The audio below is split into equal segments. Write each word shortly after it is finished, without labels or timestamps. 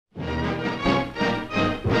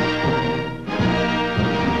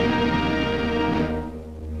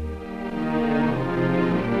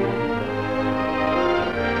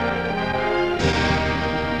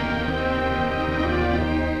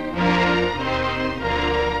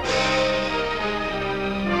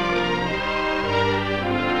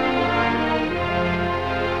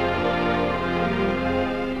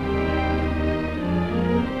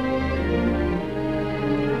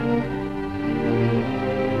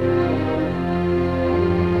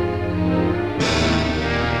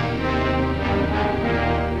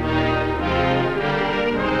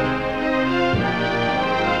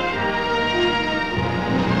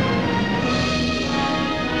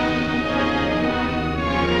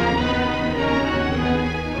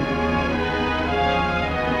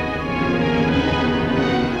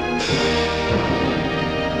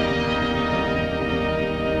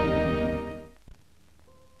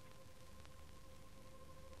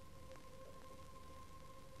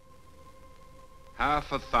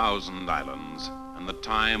500 islands and the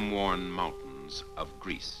time-worn mountains of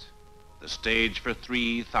Greece, the stage for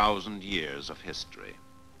 3,000 years of history.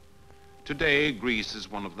 Today, Greece is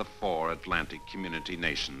one of the 4 Atlantic community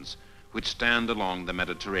nations which stand along the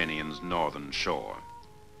Mediterranean's northern shore.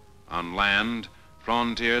 On land,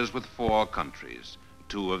 frontiers with 4 countries,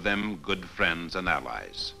 2 of them good friends and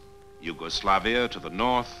allies, Yugoslavia to the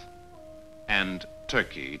north and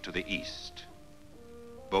Turkey to the east,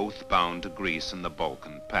 both bound to Greece in the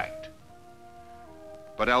Balkan Pact.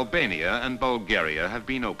 But Albania and Bulgaria have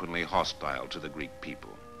been openly hostile to the Greek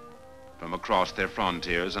people. From across their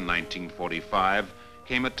frontiers in 1945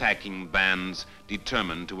 came attacking bands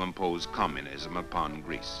determined to impose communism upon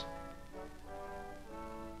Greece.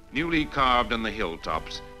 Newly carved on the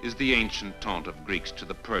hilltops is the ancient taunt of Greeks to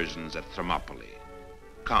the Persians at Thermopylae,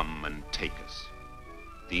 "Come and take us."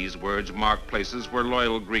 These words mark places where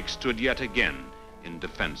loyal Greeks stood yet again in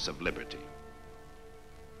defense of liberty.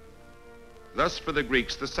 Thus, for the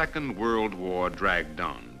Greeks, the Second World War dragged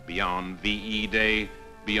on beyond VE Day,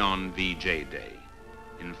 beyond VJ Day,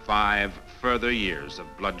 in 5 further years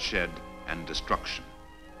of bloodshed and destruction,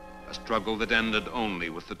 a struggle that ended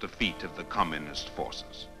only with the defeat of the communist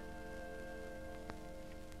forces.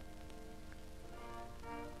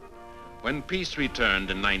 When peace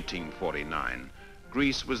returned in 1949,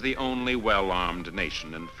 Greece was the only well-armed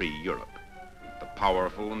nation in free Europe. The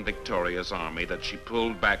powerful and victorious army that she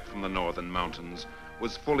pulled back from the northern mountains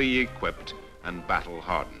was fully equipped and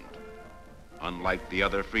battle-hardened. Unlike the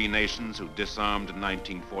other free nations who disarmed in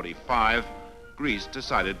 1945, Greece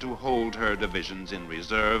decided to hold her divisions in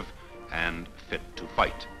reserve and fit to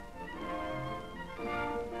fight.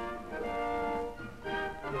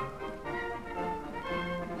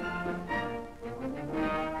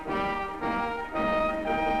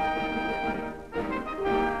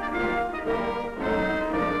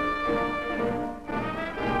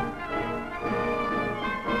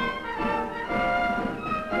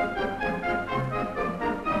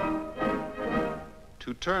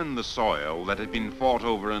 To turn the soil that had been fought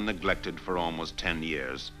over and neglected for almost 10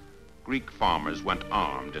 years, Greek farmers went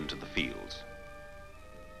armed into the fields.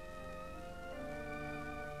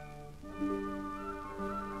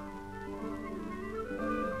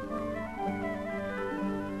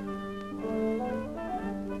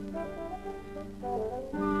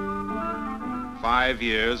 Five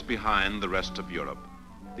years behind the rest of Europe,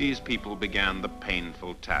 these people began the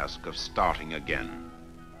painful task of starting again,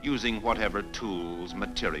 using whatever tools,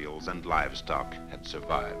 materials, and livestock had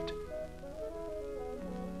survived.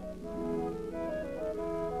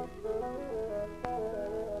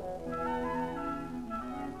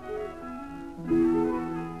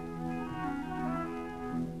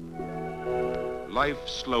 Life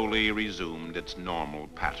slowly resumed its normal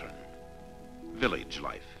pattern, village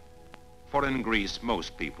life. For in Greece,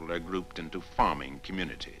 most people are grouped into farming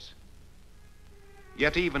communities.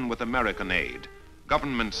 Yet even with American aid,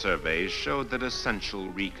 government surveys showed that essential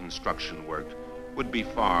reconstruction work would be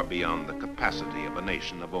far beyond the capacity of a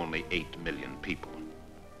nation of only 8 million people.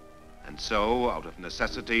 And so, out of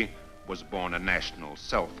necessity, was born a national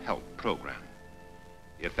self-help program.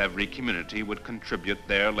 If every community would contribute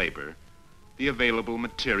their labor, the available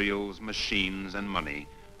materials, machines, and money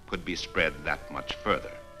could be spread that much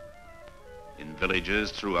further. In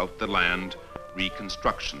villages throughout the land,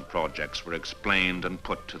 reconstruction projects were explained and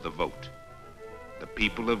put to the vote. The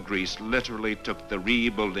people of Greece literally took the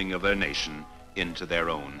rebuilding of their nation into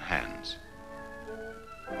their own hands.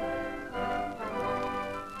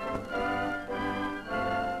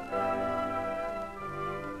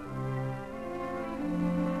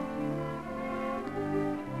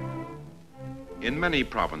 In many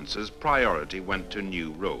provinces, priority went to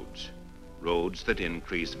new roads that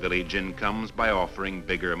increased village incomes by offering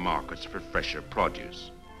bigger markets for fresher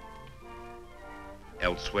produce.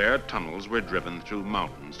 Elsewhere, tunnels were driven through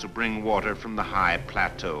mountains to bring water from the high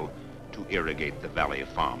plateau to irrigate the valley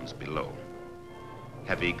farms below.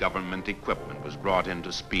 Heavy government equipment was brought in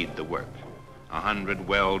to speed the work. 100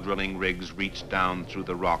 well drilling rigs reached down through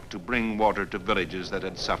the rock to bring water to villages that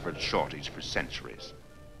had suffered shortage for centuries.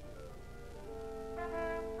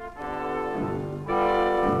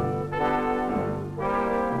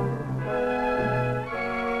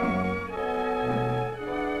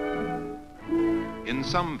 In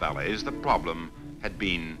some valleys, the problem had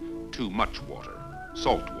been too much water,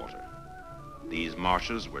 salt water. These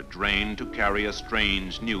marshes were drained to carry a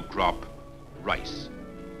strange new crop, rice,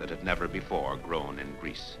 that had never before grown in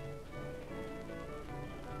Greece.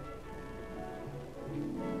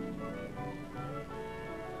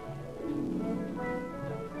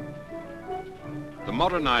 The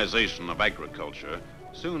modernization of agriculture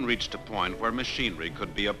soon reached a point where machinery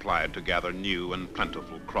could be applied to gather new and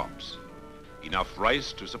plentiful crops. Enough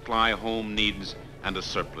rice to supply home needs and a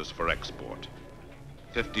surplus for export.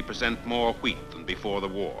 50% more wheat than before the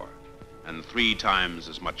war, and 3 times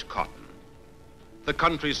as much cotton. The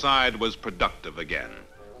countryside was productive again,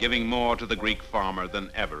 giving more to the Greek farmer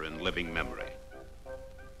than ever in living memory.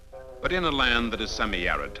 But in a land that is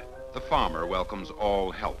semi-arid, the farmer welcomes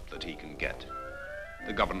all help that he can get.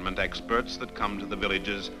 The government experts that come to the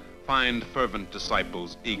villages find fervent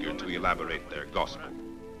disciples eager to elaborate their gospel.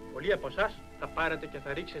 Πολλοί από εσάς θα πάρετε και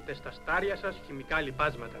θα ρίξετε στα στάρια σας χημικά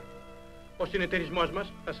λιπάσματα. Ο συνεταιρισμός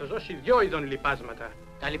μας θα σας δώσει 2 ειδών λιπάσματα.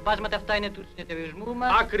 Τα λιπάσματα αυτά είναι του συνεταιρισμού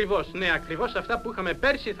μας. Ακριβώς, ναι, ακριβώς αυτά που είχαμε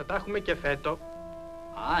πέρσι θα τα έχουμε και φέτο.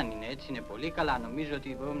 Αν είναι έτσι, είναι πολύ καλά. Νομίζω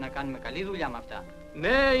ότι μπορούμε να κάνουμε καλή δουλειά με αυτά.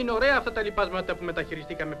 Ναι, είναι ωραία αυτά τα λιπάσματα που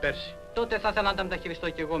μεταχειριστήκαμε πέρσι. Τότε θα ήθελα να τα μεταχειριστώ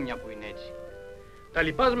κι εγώ, μια που είναι έτσι. Τα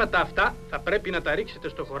λιπάσματα αυτά θα πρέπει να τα ρίξετε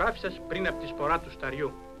στο χωράφι σας πριν από τη σπορά του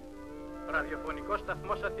σταριού. Ραδιοφωνικός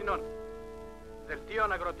σταθμός Αθηνών.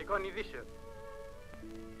 Δελτίων αγροτικών ειδήσεων.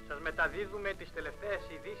 Σας μεταδίδουμε τις τελευταίες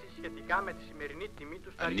ειδήσεις σχετικά με τη σημερινή τιμή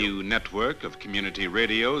του σταριού. A new network of community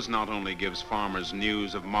radios not only gives farmers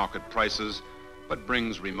news of market prices, but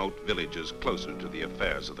brings remote villages closer to the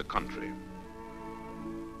affairs of the country.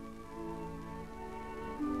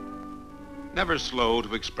 Never slow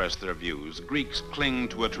to express their views, Greeks cling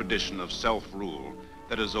to a tradition of self-rule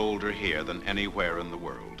that is older here than anywhere in the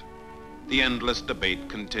world. The endless debate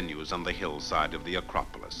continues on the hillside of the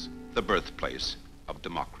Acropolis, the birthplace of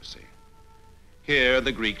democracy. Here,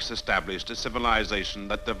 the Greeks established a civilization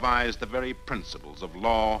that devised the very principles of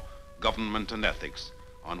law, government, and ethics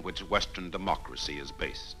on which Western democracy is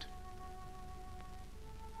based.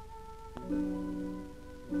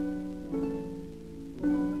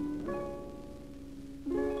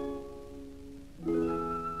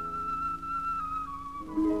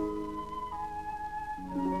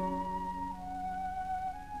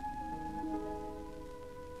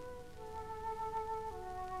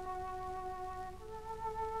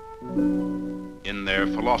 In their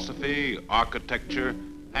philosophy, architecture,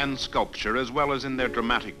 and sculpture, as well as in their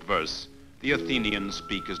dramatic verse, the Athenians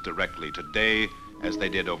speak as directly today as they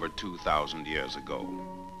did over 2,000 years ago.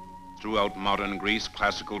 Throughout modern Greece,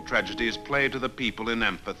 classical tragedies play to the people in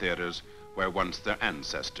amphitheaters where once their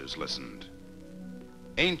ancestors listened.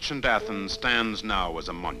 Ancient Athens stands now as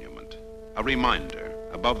a monument, a reminder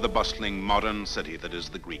above the bustling modern city that is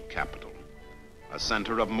the Greek capital, a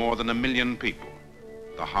center of more than 1 million people,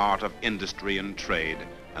 the heart of industry and trade,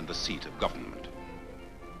 and the seat of government.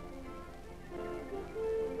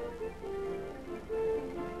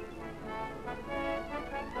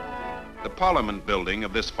 The Parliament building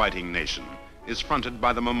of this fighting nation is fronted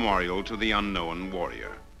by the memorial to the unknown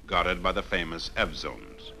warrior, guarded by the famous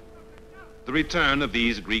Evzones. The return of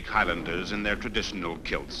these Greek Highlanders in their traditional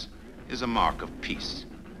kilts is a mark of peace,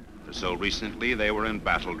 for so recently they were in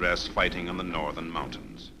battle dress fighting on the northern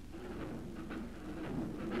mountains.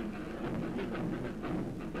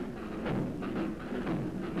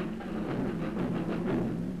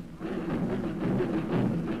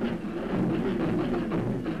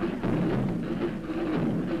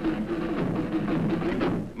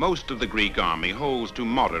 Most of the Greek army holds to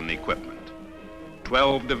modern equipment.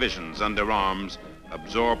 12 divisions under arms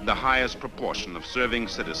absorb the highest proportion of serving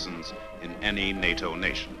citizens in any NATO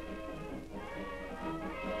nation.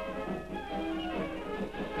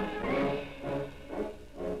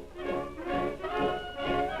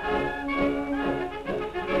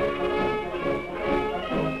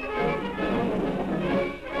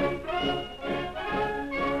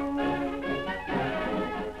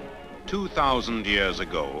 "2,000 years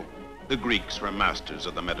ago, the Greeks were masters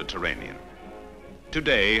of the Mediterranean.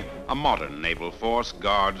 Today, a modern naval force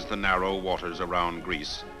guards the narrow waters around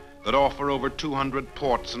Greece that offer over 200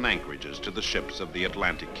 ports and anchorages to the ships of the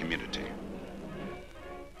Atlantic community.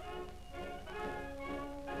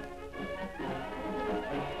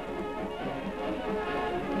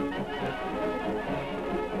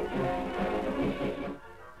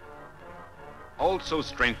 Also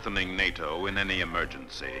strengthening NATO in any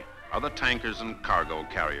emergency are the tankers and cargo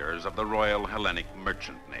carriers of the Royal Hellenic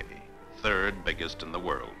Merchant Navy, 3rd biggest in the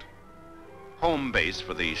world. Home base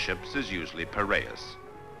for these ships is usually Piraeus,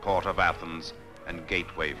 port of Athens and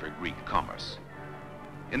gateway for Greek commerce.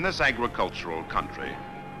 In this agricultural country,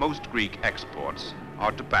 most Greek exports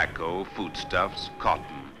are tobacco, foodstuffs,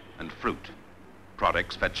 cotton, and fruit,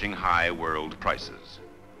 products fetching high world prices.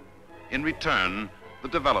 In return, the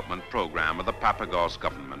development program of the Papagos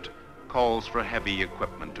government calls for heavy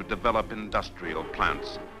equipment to develop industrial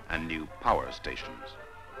plants and new power stations.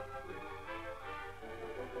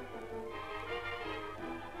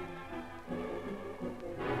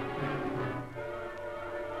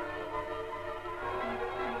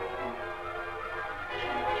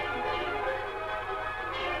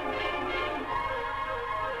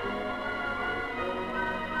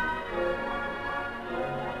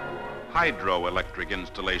 Hydroelectric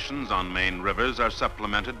installations on main rivers are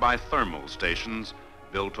supplemented by thermal stations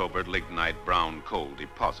built over lignite brown coal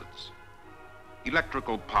deposits.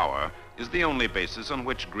 Electrical power is the only basis on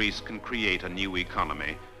which Greece can create a new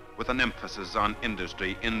economy with an emphasis on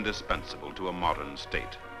industry indispensable to a modern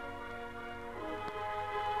state.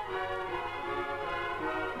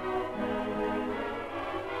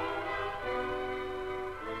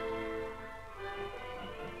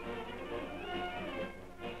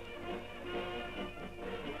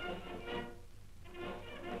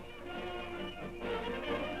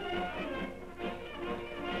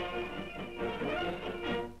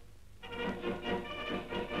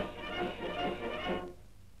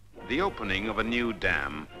 The opening of a new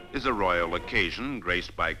dam is a royal occasion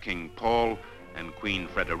graced by King Paul and Queen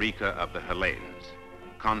Frederica of the Hellenes.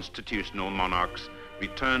 Constitutional monarchs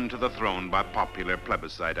returned to the throne by popular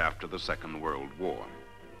plebiscite after the Second World War.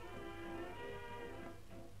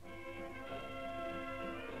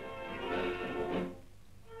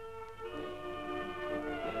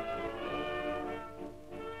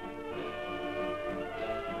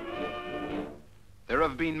 There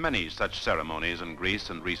have been many such ceremonies in Greece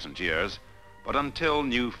in recent years, but until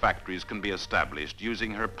new factories can be established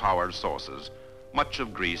using her power sources, much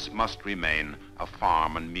of Greece must remain a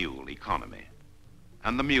farm and mule economy.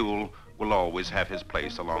 And the mule will always have his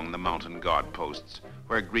place along the mountain guard posts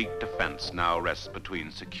where Greek defense now rests between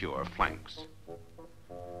secure flanks.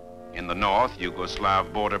 In the north,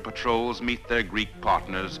 Yugoslav border patrols meet their Greek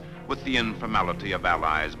partners with the informality of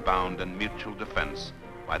allies bound in mutual defense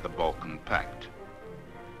by the Balkan Pact.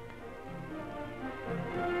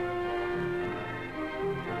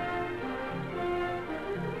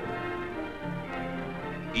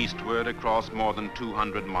 Eastward across more than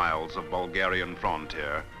 200 miles of Bulgarian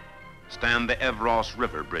frontier stand the Evros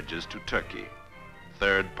River bridges to Turkey,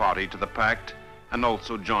 third party to the pact and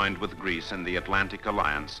also joined with Greece in the Atlantic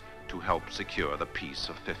Alliance to help secure the peace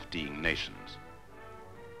of 15 nations.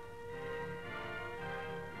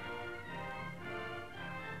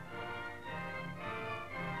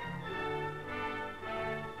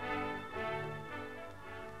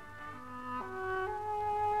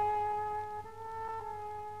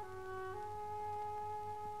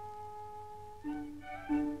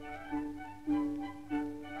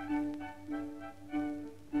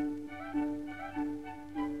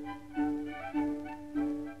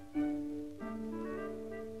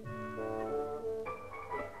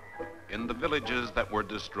 In the villages that were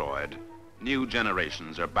destroyed, new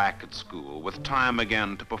generations are back at school with time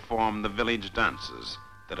again to perform the village dances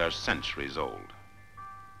that are centuries old.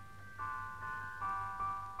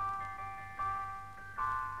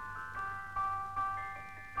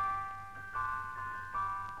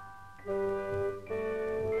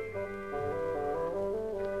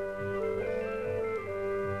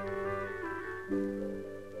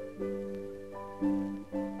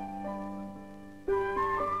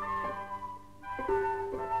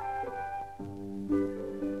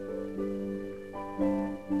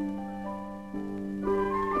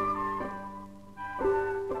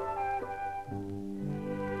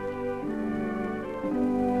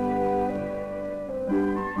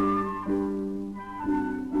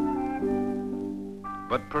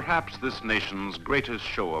 But perhaps this nation's greatest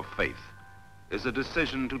show of faith is a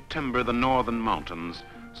decision to timber the northern mountains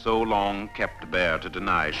so long kept bare to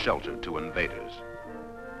deny shelter to invaders.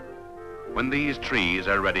 When these trees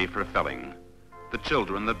are ready for felling, the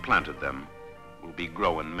children that planted them will be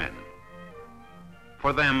grown men.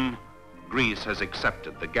 For them, Greece has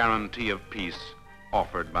accepted the guarantee of peace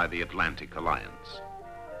offered by the Atlantic Alliance.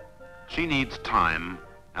 She needs time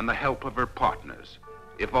and the help of her partners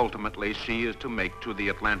if ultimately she is to make to the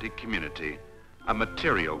Atlantic community a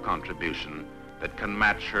material contribution that can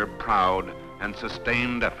match her proud and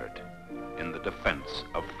sustained effort in the defense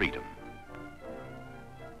of freedom.